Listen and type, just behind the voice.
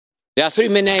There are three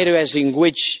main areas in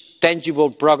which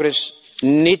tangible progress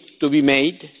needs to be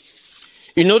made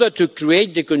in order to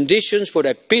create the conditions for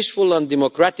a peaceful and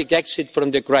democratic exit from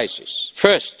the crisis.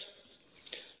 First,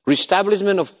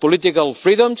 re-establishment of political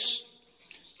freedoms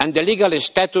and the legal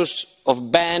status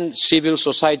of banned civil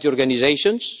society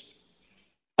organisations,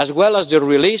 as well as the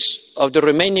release of the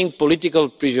remaining political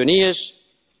prisoners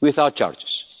without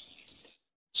charges.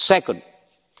 Second,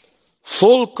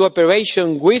 full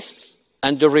cooperation with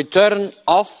and the return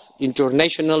of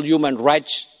international human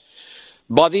rights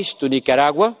bodies to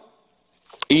Nicaragua,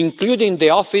 including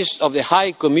the Office of the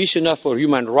High Commissioner for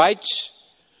Human Rights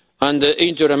and the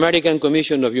Inter-American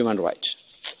Commission of Human Rights.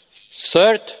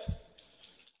 Third,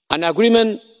 an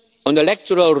agreement on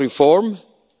electoral reform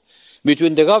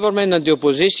between the government and the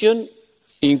opposition,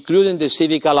 including the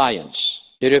Civic Alliance.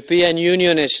 The European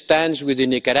Union stands with the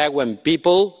Nicaraguan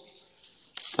people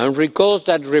and recalls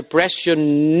that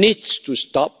repression needs to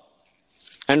stop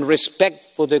and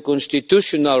respect for the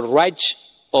constitutional rights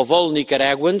of all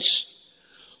Nicaraguans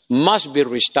must be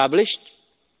reestablished,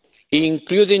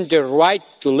 including the right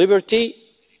to liberty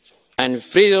and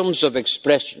freedoms of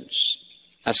expression,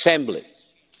 assembly,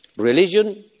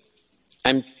 religion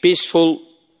and peaceful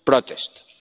protest.